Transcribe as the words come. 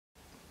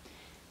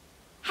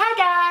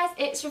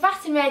it's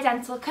Ray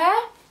Dental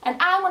Care and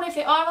I'm one of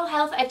the oral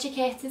health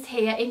educators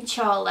here in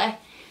Chorley.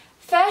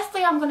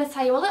 Firstly, I'm going to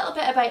tell you a little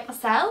bit about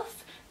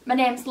myself. My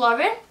name's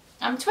Lauren,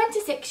 I'm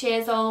 26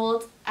 years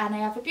old and I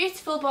have a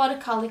beautiful border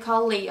collie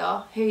called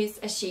Leo, who's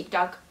a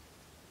sheepdog.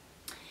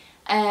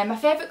 My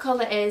favourite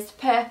colour is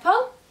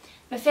purple,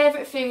 my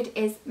favourite food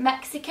is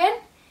Mexican,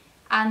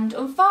 and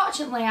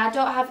unfortunately I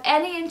don't have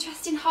any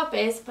interesting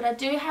hobbies, but I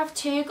do have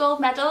 2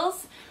 gold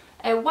medals.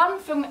 One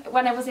from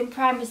when I was in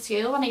primary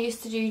school when I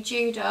used to do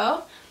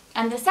judo,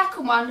 and the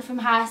second one from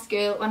high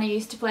school when I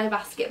used to play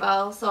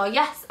basketball. So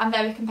yes, I'm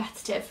very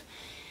competitive.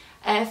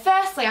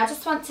 Firstly, I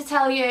just want to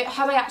tell you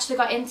how I actually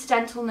got into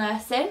dental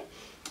nursing.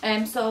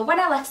 So when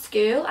I left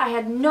school, I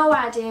had no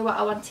idea what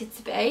I wanted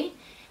to be.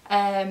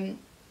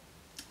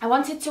 I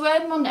wanted to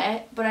earn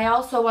money, but I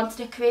also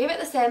wanted a career at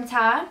the same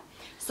time.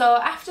 So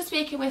after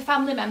speaking with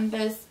family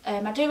members,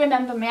 I do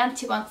remember my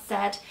auntie once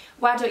said,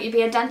 "Why don't you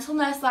be a dental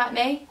nurse like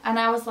me?" And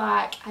I was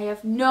like, I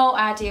have no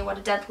idea what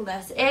a dental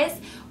nurse is,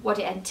 what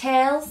it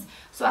entails.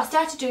 So I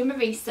started doing my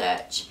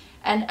research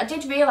and I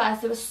did realise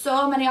there were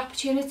so many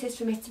opportunities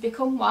for me to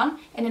become one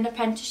in an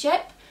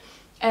apprenticeship.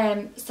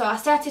 So I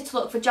started to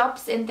look for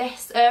jobs in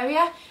this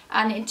area,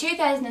 and in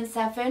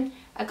 2007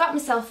 I got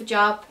myself a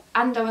job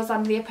and I was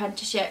on the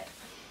apprenticeship.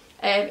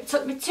 It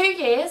took me 2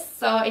 years,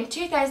 so in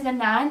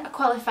 2009 I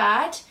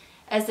qualified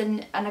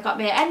and I got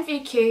my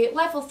NVQ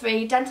level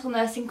 3 dental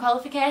nursing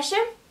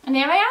qualification, and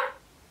here I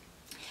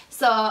am.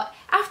 So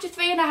after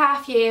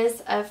 3.5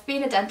 years of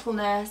being a dental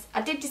nurse,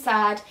 I did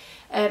decide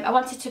I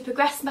wanted to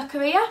progress my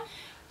career.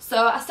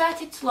 So I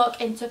started to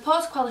look into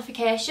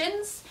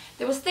post-qualifications.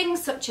 There was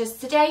things such as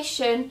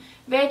sedation,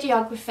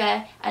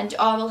 radiography and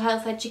oral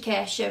health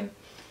education.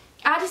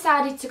 I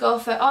decided to go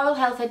for oral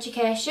health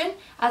education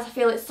as I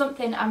feel it's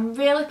something I'm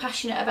really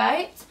passionate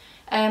about,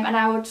 and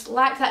I would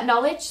like that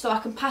knowledge so I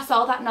can pass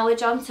all that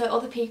knowledge on to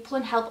other people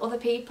and help other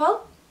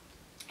people.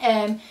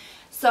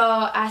 So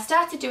I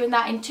started doing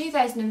that in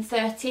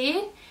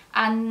 2013,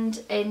 and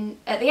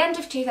at the end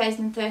of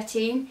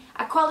 2013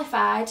 I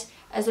qualified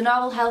as an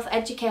oral health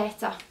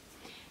educator.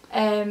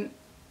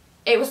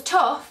 It was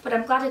tough, but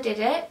I'm glad I did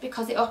it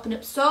because it opened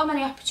up so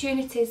many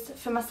opportunities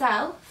for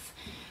myself.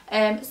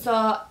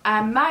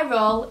 My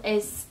role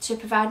is to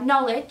provide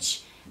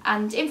knowledge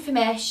and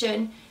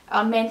information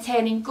on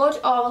maintaining good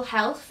oral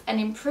health and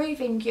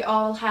improving your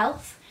oral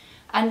health,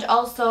 and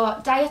also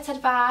diet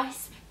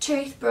advice,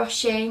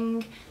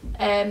 toothbrushing,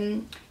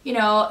 you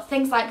know,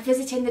 things like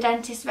visiting the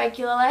dentist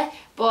regularly.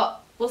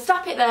 But we'll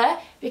stop it there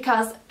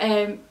because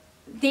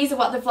these are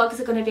what the vlogs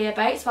are going to be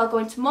about, so I'll go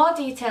into more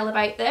detail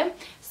about them.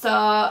 So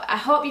I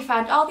hope you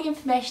found all the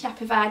information I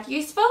provide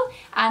useful,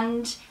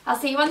 and I'll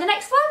see you on the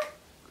next vlog.